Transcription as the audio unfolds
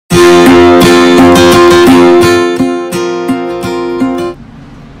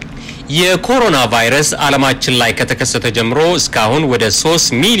የኮሮና ቫይረስ አለማችን ላይ ከተከሰተ ጀምሮ እስካሁን ወደ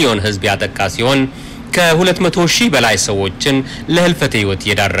 3 ሚሊዮን ህዝብ ያጠቃ ሲሆን ከ200,000 በላይ ሰዎችን ለህልፈተ ህይወት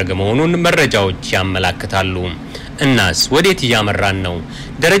የዳረገ መሆኑን መረጃዎች ያመላክታሉ። እናስ ወዴት ያመራን ነው?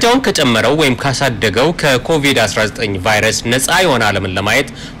 ደረጃውን ከጨመረው ወይም ካሳደገው ከኮቪድ-19 ቫይረስ ነፃ የሆነ ዓለምን ለማየት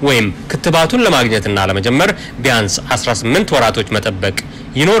ወይም ክትባቱን ለማግኘትና ለመጀመር ቢያንስ 18 ወራቶች መጠበቅ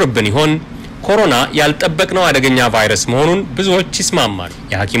ይኖርብን ይሆን? ኮሮና ያልጠበቅነው አደገኛ ቫይረስ መሆኑን ብዙዎች ይስማማሉ።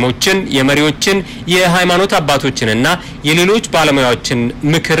 የሐኪሞችን፣ የመሪዎችን፣ የሃይማኖት አባቶችንና የሌሎች ባለሙያዎችን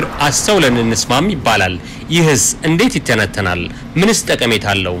ምክር አስተውለን እንስማም ይባላል። ይህስ እንዴት ይተነተናል? ምንስ ጠቀሜታ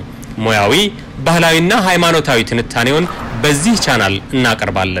አለው? ሙያዊ፣ ባህላዊና ሃይማኖታዊ ትንታኔውን በዚህ ቻናል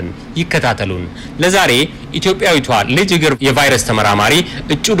እናቀርባለን። ይከታተሉን። ለዛሬ ኢትዮጵያዊቷ ልጅ እግር የቫይረስ ተመራማሪ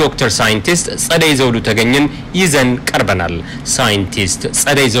እጩ ዶክተር ሳይንቲስት ጸደይ ዘውዱ ተገኝን ይዘን ቀርበናል። ሳይንቲስት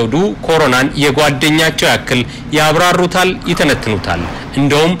ጸደይ ዘውዱ ኮሮናን የጓደኛቸው ያክል ያብራሩታል፣ ይተነትኑታል።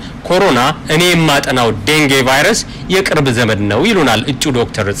 እንደውም ኮሮና እኔ የማጠናው ዴንጌ ቫይረስ የቅርብ ዘመድ ነው ይሉናል እጩ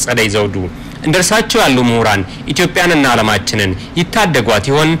ዶክተር ጸደይ ዘውዱ። እንደርሳቸው ያሉ ምሁራን ኢትዮጵያንና ዓለማችንን ይታደጓት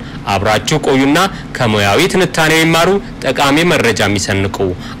ይሆን? አብራችሁ ቆዩና ከሙያዊ ትንታኔው ይማሩ፣ ጠቃሚ መረጃ የሚሰንቁ፣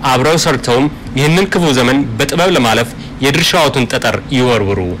 አብረው ሰርተውም ይህንን ክፉ ዘመን በጥበብ ለማለፍ የድርሻዎትን ጠጠር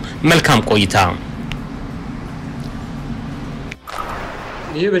ይወርውሩ። መልካም ቆይታ።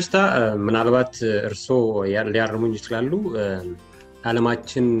 ይህ በሽታ ምናልባት እርሶ ሊያርሙኝ ይችላሉ።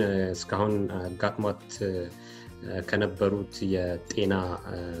 ዓለማችን እስካሁን አጋጥሟት ከነበሩት የጤና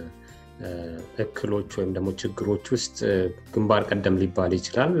እክሎች ወይም ደግሞ ችግሮች ውስጥ ግንባር ቀደም ሊባል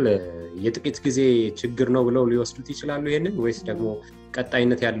ይችላል። የጥቂት ጊዜ ችግር ነው ብለው ሊወስዱት ይችላሉ ይሄንን? ወይስ ደግሞ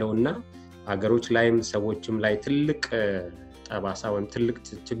ቀጣይነት ያለውና ሀገሮች ላይም ሰዎችም ላይ ትልቅ ጠባሳ ወይም ትልቅ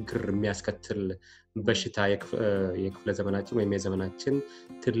ችግር የሚያስከትል በሽታ የክፍለ ዘመናችን ወይም የዘመናችን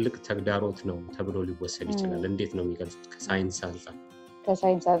ትልቅ ተግዳሮት ነው ተብሎ ሊወሰድ ይችላል? እንዴት ነው የሚገልጹት ከሳይንስ አንፃር?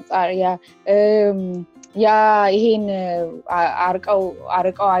 ከሳይንስ አንፃር ያ ይሄን አርቀው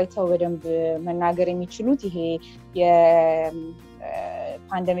አይተው በደንብ መናገር የሚችሉት ይሄ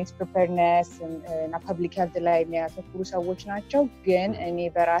የፓንደሚክ ፕሪፔርነስ እና ፐብሊክ ሄልት ላይ የሚያተኩሩ ሰዎች ናቸው። ግን እኔ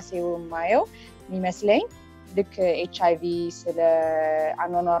በራሴው ማየው የሚመስለኝ ልክ HIV ስለ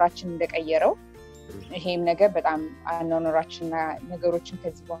አኗኗራችን እንደቀየረው ይሄም ነገር በጣም አኗኗራችንና ነገሮችን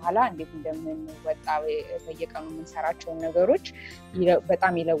ከዚህ በኋላ እንዴት እንደምንወጣ በየቀኑ የምንሰራቸው ነገሮች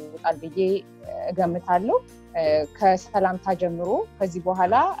በጣም ይለውጣል ብዬ እገምታለሁ። ከሰላምታ ጀምሮ ከዚህ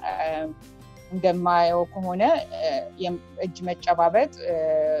በኋላ እንደማየው ከሆነ እጅ መጨባበጥ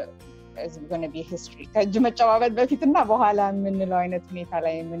is going to be history። ከእጅ መጨባበጥ በፊትና በኋላ የምንለው አይነት ሁኔታ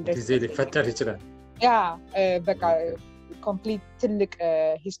ላይ ጊዜ ሊፈጠር ይችላል። ያ በቃ complete ትልቅ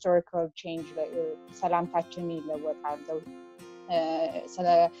historical change ሰላምታችን ይለወጣል። ስለ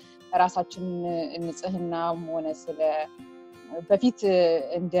ራሳችን ንጽህና ሆነ ስለ በፊት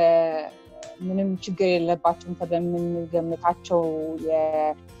እንደ ምንም ችግር የለባቸውም ተበምንገምታቸው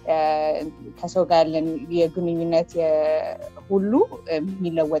ከሰው ጋር ያለን የግንኙነት ሁሉ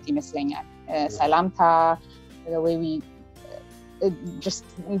የሚለወጥ ይመስለኛል። ሰላምታ ወይ just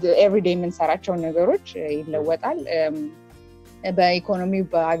everyday የምንሰራቸው ነገሮች ይለወጣል። በኢኮኖሚው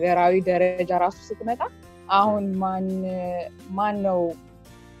በአገራዊ ደረጃ ራሱ ስትመጣ አሁን ማን ነው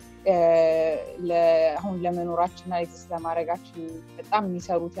አሁን ለመኖራችንና ኤግዚስት ለማድረጋችን በጣም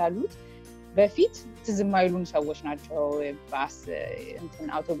የሚሰሩት ያሉት በፊት ትዝማይሉን ሰዎች ናቸው። ባስ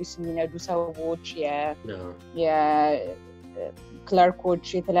አውቶቡስ የሚነዱ ሰዎች፣ ክለርኮች፣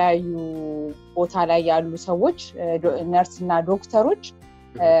 የተለያዩ ቦታ ላይ ያሉ ሰዎች፣ ነርስና ዶክተሮች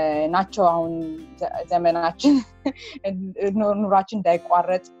ናቸው። አሁን ዘመናችን ኑራችን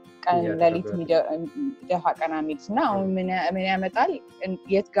እንዳይቋረጥ ቀን ለሊት ደፋ ቀና የሚሉትና አሁን ምን ያመጣል?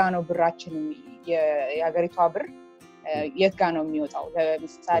 የት ጋ ነው ብራችን የሀገሪቷ ብር የት ጋ ነው የሚወጣው?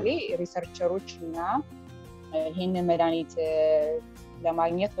 ለምሳሌ ሪሰርቸሮች እና ይህንን መድኃኒት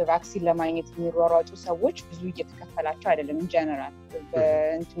ለማግኘት በቫክሲን ለማግኘት የሚሯሯጡ ሰዎች ብዙ እየተከፈላቸው አይደለም። ጀነራል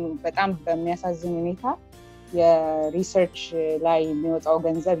በጣም በሚያሳዝን ሁኔታ የሪሰርች ላይ የሚወጣው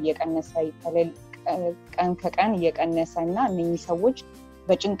ገንዘብ እየቀነሰ ቀን ከቀን እየቀነሰና እነኚህ ሰዎች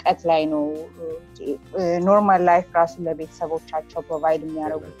በጭንቀት ላይ ነው ኖርማል ላይፍ ራሱ ለቤተሰቦቻቸው ፕሮቫይድ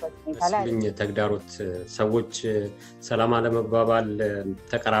የሚያደርጉበት ሁኔታ ላይ ተግዳሮት ሰዎች ሰላም አለመባባል፣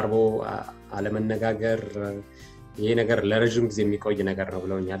 ተቀራርቦ አለመነጋገር ይሄ ነገር ለረጅም ጊዜ የሚቆይ ነገር ነው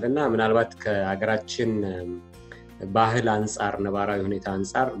ብለውኛልና ምናልባት ከሀገራችን ባህል አንፃር ነባራዊ ሁኔታ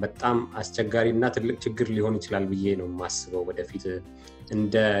አንፃር በጣም አስቸጋሪና ትልቅ ችግር ሊሆን ይችላል ብዬ ነው ማስበው። ወደፊት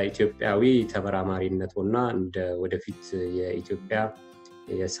እንደ ኢትዮጵያዊ ተመራማሪነቱና እንደ ወደፊት የኢትዮጵያ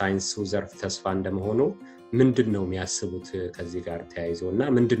የሳይንሱ ዘርፍ ተስፋ እንደመሆኑ ምንድነው የሚያስቡት ከዚህ ጋር ተያይዞና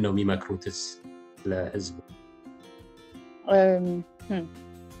ምንድነው የሚመክሩትስ ለህዝቡ?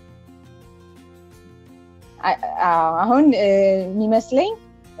 አሁን የሚመስለኝ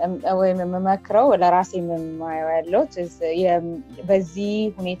ወይም መመክረው ለራሴ የማየው ያለው በዚህ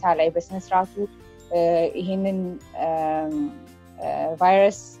ሁኔታ ላይ በስነ ስርዓቱ ይሄንን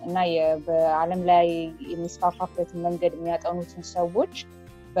ቫይረስ እና በዓለም ላይ የሚስፋፋበት መንገድ የሚያጠኑትን ሰዎች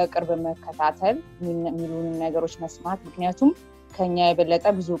በቅርብ መከታተል የሚሉን ነገሮች መስማት ምክንያቱም ከኛ የበለጠ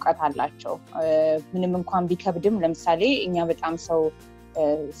ብዙ ዕውቀት አላቸው ምንም እንኳን ቢከብድም ለምሳሌ እኛ በጣም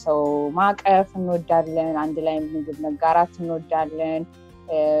ሰው ማቀፍ እንወዳለን አንድ ላይ ምግብ መጋራት እንወዳለን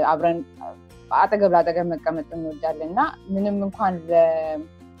አብረን አጠገብ ለአጠገብ መቀመጥ እንወዳለንና ምንም እንኳን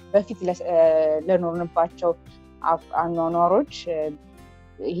በፊት ለኖርንባቸው አኗኗሮች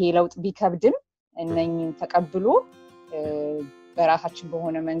ይሄ ለውጥ ቢከብድም እነኝን ተቀብሎ በራሳችን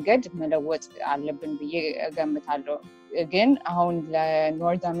በሆነ መንገድ መለወጥ አለብን ብዬ እገምታለሁ ግን አሁን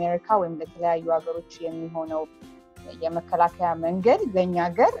ለኖርዝ አሜሪካ ወይም ለተለያዩ ሀገሮች የሚሆነው የመከላከያ መንገድ ለኛ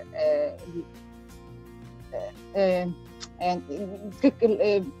ሀገር ትክክል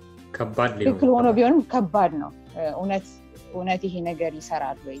ሆኖ ቢሆንም ከባድ ነው እውነት ይሄ ነገር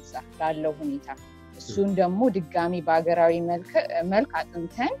ይሰራል ወይ ላለው ሁኔታ እሱን ደግሞ ድጋሚ በአገራዊ መልክ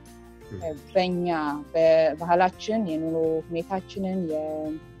አጥንተን በእኛ በባህላችን የኑሮ ሁኔታችንን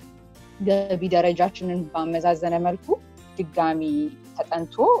የገቢ ደረጃችንን ባመዛዘነ መልኩ ድጋሚ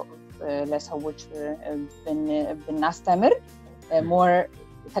ተጠንቶ ለሰዎች ብናስተምር ሞር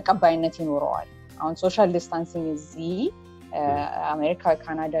ተቀባይነት ይኖረዋል አሁን ሶሻል ዲስታንሲንግ እዚህ አሜሪካ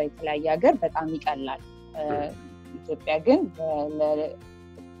ካናዳ የተለያየ ሀገር በጣም ይቀላል ኢትዮጵያ ግን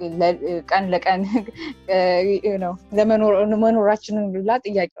ቀን ለቀን ለመኖራችንን ሁላ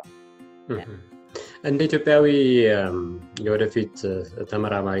ጥያቄ ነው እንደ ኢትዮጵያዊ የወደፊት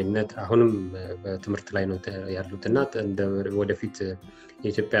ተመራማሪነት አሁንም በትምህርት ላይ ነው ያሉትና ወደፊት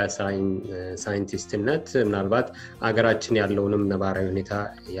የኢትዮጵያ ሳይንቲስትነት ምናልባት አገራችን ያለውንም ነባራዊ ሁኔታ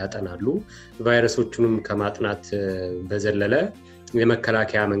ያጠናሉ ቫይረሶቹንም ከማጥናት በዘለለ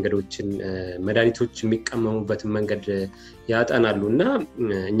የመከላከያ መንገዶችን መድኃኒቶች የሚቀመሙበት መንገድ ያጠናሉና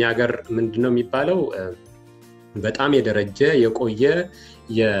እኛ ሀገር ምንድነው የሚባለው በጣም የደረጀ የቆየ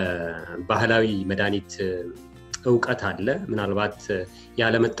የባህላዊ መድኃኒት ዕውቀት አለ ምናልባት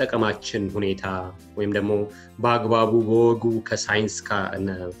ያለ መጠቀማችን ሁኔታ ወይም ደግሞ በአግባቡ በወጉ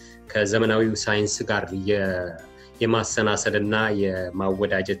ከዘመናዊው ሳይንስ ጋር የማሰናሰልና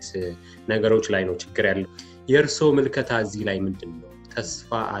የማወዳጀት ነገሮች ላይ ነው ችግር ያለው የርሶ ምልከታ እዚህ ላይ ምንድነው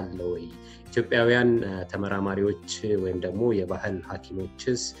ተስፋ አለ ወይ ኢትዮጵያውያን ተመራማሪዎች ወይም ደግሞ የባህል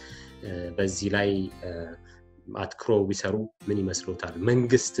ሐኪሞችስ በዚህ ላይ አትክሮ ቢሰሩ ምን ይመስሎታል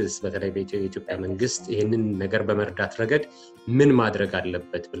መንግስትስ በተለይ በኢትዮጵያ መንግስት ይሄንን ነገር በመርዳት ረገድ ምን ማድረግ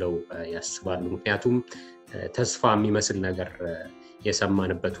አለበት ብለው ያስባሉ ምክንያቱም ተስፋ የሚመስል ነገር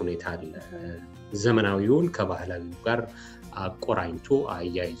የሰማንበት ሁኔታ አለ ዘመናዊውን ከባህላዊ ጋር አቆራኝቶ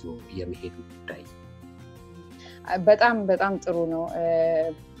አያይዞ የሚሄዱ ጉዳይ በጣም ጥሩ ነው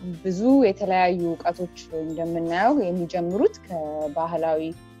ብዙ የተለያዩ ዕውቀቶች እንደምናየው የሚጀምሩት ከባህላዊ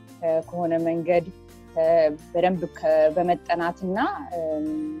ከሆነ መንገድ በደንብ በመጠናትና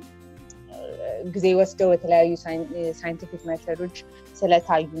ጊዜ ወስደው የተለያዩ ሳይንቲፊክ ሜቶዶች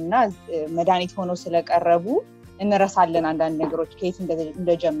ስለታዩና መድኃኒት ሆነው ስለቀረቡ እንረሳለን አንዳንድ ነገሮች ከየት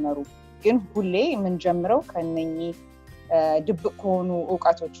እንደጀመሩ ግን ሁሌ ምን ጀምረው ከነኚህ ድብቅ ሆኑ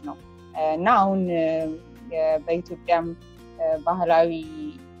ዕውቀቶች ነው እና አሁን በኢትዮጵያም ባህላዊ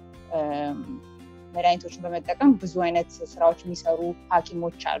መድኃኒቶችን በመጠቀም ብዙ አይነት ስራዎች የሚሰሩ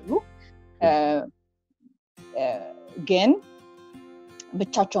ሐኪሞች አሉ ግን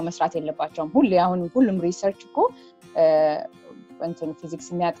ብቻቸው መስራት የለባቸውም ሁሉም ሪሰርች እኮ ፊዚክስ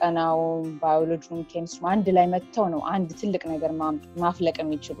የሚያጠናው ባዮሎጂውን ኬሚስትሪ አንድ ላይ መጥተው ነው አንድ ትልቅ ነገር ማፍለቅ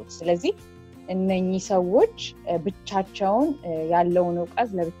የሚችሉት ስለዚህ እነኚህ ሰዎች ብቻቸውን ያለውን ዕውቀት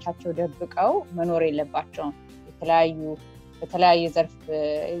ለብቻቸው ደብቀው መኖር የለባቸውም በተለያየ ዘርፍ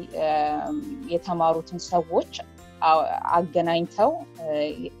የተማሩትን ሰዎች አገናኝተው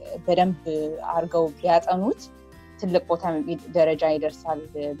በደንብ አርገው ቢያጠኑት ትልቅ ቦታ ደረጃ ይደርሳል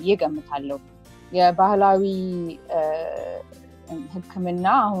ብዬ ገምታለሁ የባህላዊ ሕክምና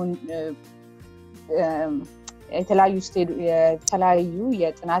አሁን የተለያዩ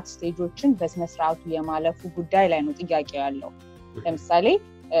የጥናት ስቴጆችን በስነ ስርዓቱ የማለፉ ጉዳይ ላይ ነው ጥያቄው ያለው ለምሳሌ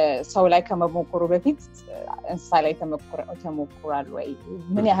ሰው ላይ ከመሞከሩ በፊት እንስሳ ላይ ተሞክሯል ወይ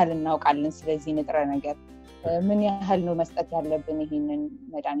ምን ያህል እናውቃለን ስለዚህ ንጥረ ነገር ምን ያህል ነው መስጠት ያለብን ይሄንን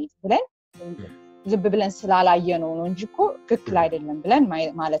መድኃኒት ብለን ልብ ብለን ስላላየ ነው እንጂ እኮ ትክክል አይደለም ብለን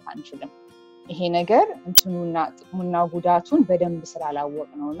ማለት አንችልም ይሄ ነገር እንትኑና ጥቅሙና ጉዳቱን በደንብ ስላላወቅ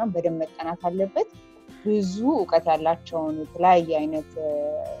ነውና በደንብ መጠናት አለበት ብዙ ዕውቀት ያላቸውን የተለያየ አይነት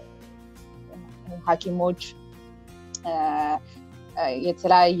ሐኪሞች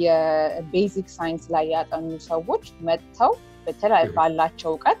የተለያየ ቤዚክ ሳይንስ ላይ ያጠኑ ሰዎች መጥተው በተለይ ባላቸው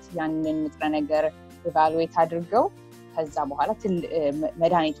ዕውቀት ያንን ንጥረ ነገር ኢቫሉዌት አድርገው ከዛ በኋላ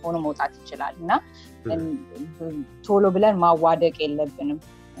መድኃኒት ሆኖ መውጣት ይችላል እና ቶሎ ብለን ማዋደቅ የለብንም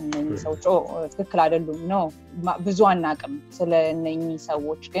እነኚህ ሰዎች ትክክል አይደሉም ነው ብዙ አናቅም ስለ እነኚህ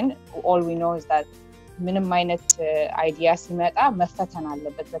ሰዎች ግን all we know is that ምንም አይነት አይዲያ ሲመጣ መፈተን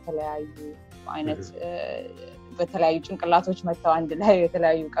አለበት በተለያዩ ጭንቅላቶች መተው አንድ ላይ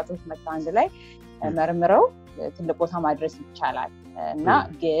የተለያዩ ዕውቀቶች መተው አንድ ላይ መርምረው ትልቅ ቦታ ማድረስ ይቻላል እና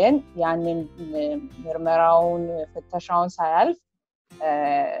ግን ያንን ምርመራውን ፍተሻውን ሳያልፍ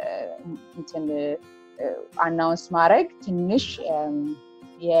አናውንስ ማድረግ ትንሽ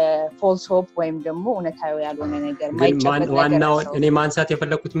የፎልስ ሆፕ ወይም ደግሞ እውነታዊ ያልሆነ ነገር ማይጨበጥ ነገር እኔ ማንሳት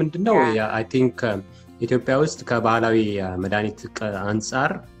የፈለኩት ምንድነው አይ ቲንክ ኢትዮጵያ ውስጥ ከባህላዊ መድኃኒት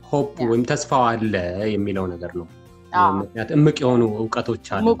አንፃር ሆፕ ወይም ተስፋው አለ የሚለው ነገር ነው ምክንያቱም እምቅ የሆኑ ዕውቀቶች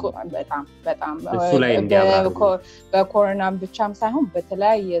አሉ በጣም እሱ ላይ እንዲያብራሩ በኮሮናም ብቻም ሳይሆን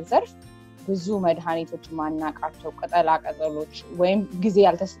በተለያየ ዘርፍ ብዙ መድኃኒቶች ማናቃቸው ቅጠላ ቅጠሎች ወይም ጊዜ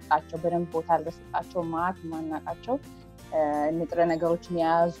ያልተሰጣቸው በደንብ ቦታ ያልተሰጣቸው ማናቃቸው ንጥረ ነገሮችን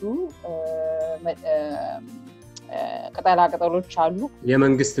የያዙ ቅጠላ ቅጠሎች አሉ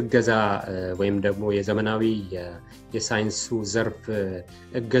የመንግስት እገዛ ወይም ደግሞ የዘመናዊ የሳይንሱ ዘርፍ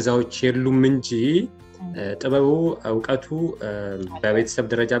እገዛዎች የሉም እንጂ ጥበቡ ዕውቀቱ በቤተሰብ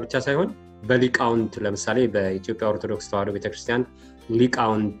ደረጃ ብቻ ሳይሆን በሊቃውንት ለምሳሌ በኢትዮጵያ ኦርቶዶክስ ተዋሕዶ ቤተክርስቲያን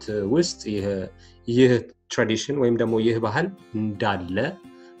ሊቃውንት ውስጥ ይህ ትራዲሽን ወይም ደግሞ ይህ ባህል እንዳለ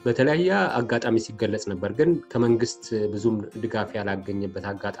በተለያየ አጋጣሚ ሲገለጽ ነበር ግን ከመንግስት ብዙም ድጋፍ ያላገኘበት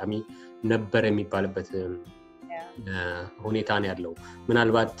አጋጣሚ ነበር የሚባልበት ሁኔታ ነው ያለው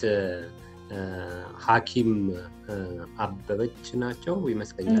ምናልባት ሐኪም አበበች ናቸው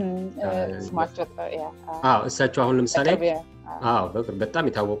ይመስለኛል ስማቸው እሳቸው አሁን ለምሳሌ በጣም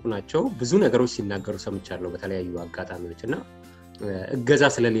የታወቁ ናቸው ብዙ ነገሮች ሲናገሩ ሰምቻለሁ በተለያዩ አጋጣሚዎችና እገዛ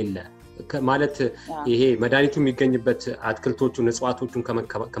ስለሌለ ማለት ይሄ መድኃኒቱ የሚገኝበት አትክልቶቹን እጽዋቶቹን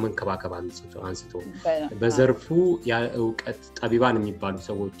ከመንከባከብ አንስቶ በዘርፉ የዕውቀት ጠቢባን የሚባሉ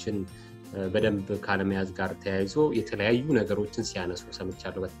ሰዎችን በደንብ ካለመያዝ ጋር ተያይዞ የተለያዩ ነገሮችን ሲያነሱ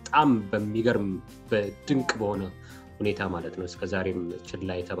ሰምቻለሁ በጣም በሚገርም በድንቅ በሆነ ሁኔታ ማለት ነው እስከዛሬም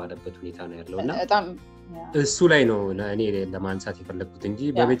ችላ የተባለበት ሁኔታ ነው ያለውና እሱ ላይ ነው እኔ ለማንሳት የፈለኩት እንጂ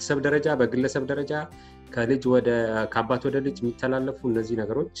በቤተሰብ ደረጃ በግለሰብ ደረጃ ከልጅ ወደ ከአባት ወደ ልጅ የሚተላለፉ እነዚህ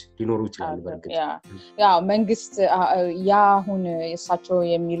ነገሮች ሊኖሩ ይችላሉ በርግጥ ያው መንግስት አሁን እሳቸው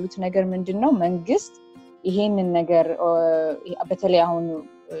የሚሉት ነገር ምንድነው መንግስት ይሄንን ነገር በተለይ አሁን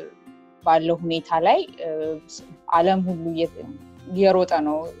ባለው ሁኔታ ላይ ዓለም ሁሉ እየሮጠ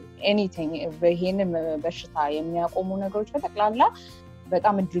ነው ኤኒቲንግ በይሄንን በሽታ የሚያቆሙ ነገሮች በተክላላ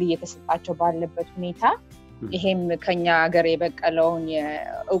በጣም እድል እየተሰጣቸው ባለበት ሁኔታ ይሄም ከኛ ሀገር የበቀለውን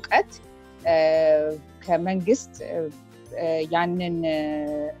የዕውቀት ከመንግስት ያንን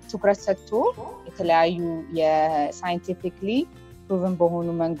ትኩረት ሰጥቶ የተለያዩ የሳይንቲፊክሊ ፕሩቭን በሆኑ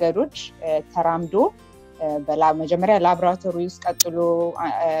መንገዶች ተራምዶ መጀመሪያ ላቦራቶሪ ውስጥ ቀጥሎ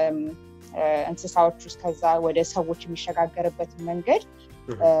እንስሳዎች ውስጥ ከዛ ወደ ሰዎች የሚሸጋገርበት መንገድ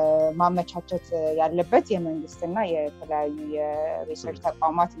ማመቻቸት ያለበት የመንግስትና የተለያዩ የሪሰርች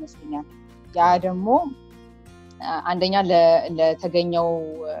ተቋማት ይመስለኛል ያ ደግሞ አንደኛ ለተገኘው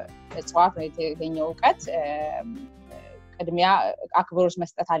እጽዋት ወይ የተገኘው ዕውቀት ቅድሚያ አክብሮት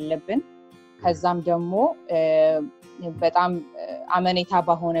መስጠት አለብን ከዛም ደግሞ በጣም አመኔታ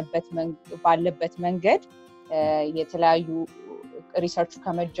ባለበት መንገድ የተለያዩ ሪሰርቹ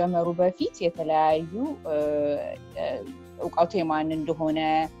ከመጀመሩ በፊት የተለያዩ ዕውቀቱ የማን እንደሆነ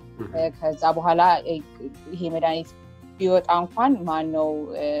ከዛ በኋላ ይሄ መድኃኒት ቢወጣ እንኳን ማን ነው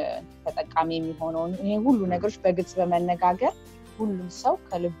ተጠቃሚ የሚሆነው ይሄ ሁሉ ነገሮች በግልጽ በመነጋገር ሁሉም ሰው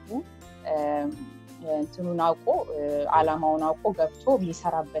ከልቡ እንትኑን አውቆ ዓላማውን አውቆ ገብቶ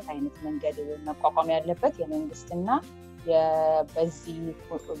የሚሰራበት አይነት መንገድ መቋቋም ያለበት የመንግስትና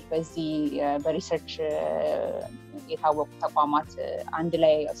በዚህ በሪሰርች የታወቁ ተቋማት አንድ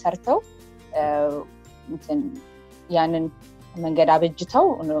ላይ ሰርተው ያንን መንገድ አበጅተው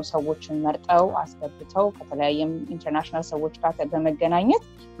ሰዎችን መርጠው አስገብተው ከተለያየም ኢንተርናሽናል ሰዎች ጋር በመገናኘት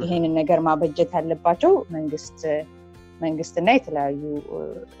ይሄንን ነገር ማበጀት ያለባቸው መንግስትና የተለያዩ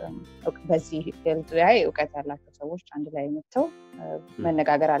በዚህ ፊልድ ላይ ዕውቀት ያላቸው ሰዎች አንድ ላይ መጥተው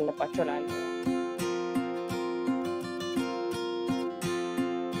መነጋገር አለባቸው ላሉ